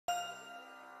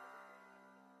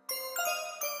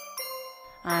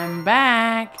I'm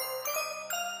back.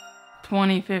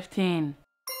 2015.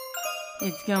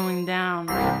 It's going down.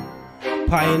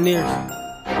 Pioneers.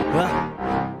 What?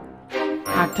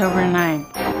 October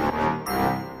 9th.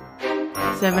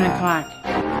 7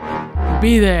 o'clock.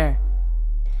 Be there.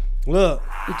 Look.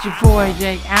 It's your boy,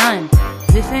 Jake Allen.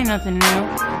 This ain't nothing new.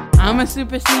 I'm a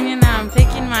super senior now, I'm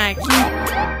taking my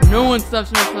cue. No one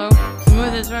stops my flow.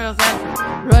 Smooth as Royals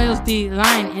ass. Royals D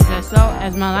line is as slow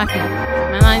as my laughing.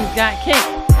 My line's got kick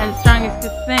as strong as the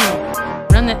thing.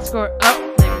 Run that score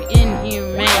up like we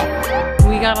inhumane.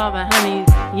 We got all the honeys,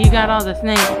 you got all the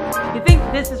snakes. You think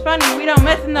this is funny? We don't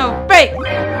miss no fake.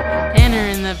 Tanner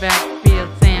in the backfield,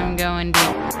 Sam going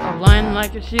deep. A line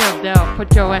like a shield, they'll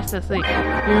put your ass to sleep.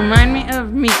 You remind me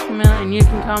of Meek Mill and you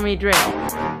can call me Drake.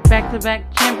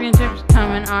 Back-to-back championships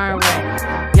coming our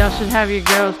way. Y'all should have your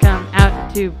girls come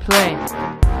out to play.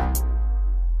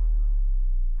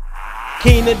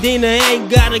 King Adina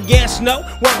ain't got a gas, no.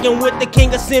 Working with the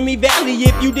king of Simi Valley,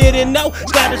 if you didn't know.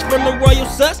 Scottish from the Royal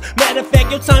Sus. Matter of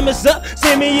fact, your time is up.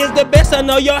 Simi is the best, I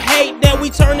know your hate that we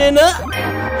turning up.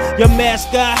 Your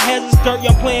mascot has a skirt,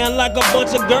 you're playing like a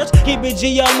bunch of girls. Keep it G,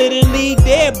 y'all literally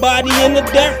dead, body in the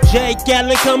dirt. Jake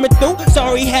Allen coming through,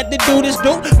 sorry had to do this,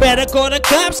 dude. Better call the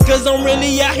cops, cause I'm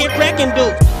really out here cracking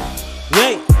dudes.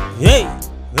 Hey, hey,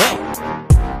 hey.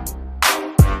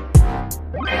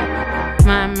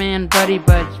 My man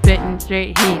BuddyBud spitting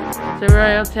straight heat. So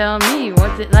Royal, tell me,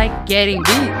 what's it like getting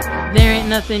beat? There ain't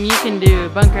nothing you can do,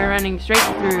 bunker running straight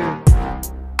through.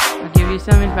 I'll give you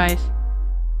some advice.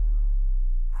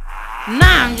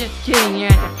 Nah, I'm just kidding,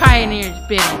 you're at the Pioneers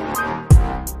bidding.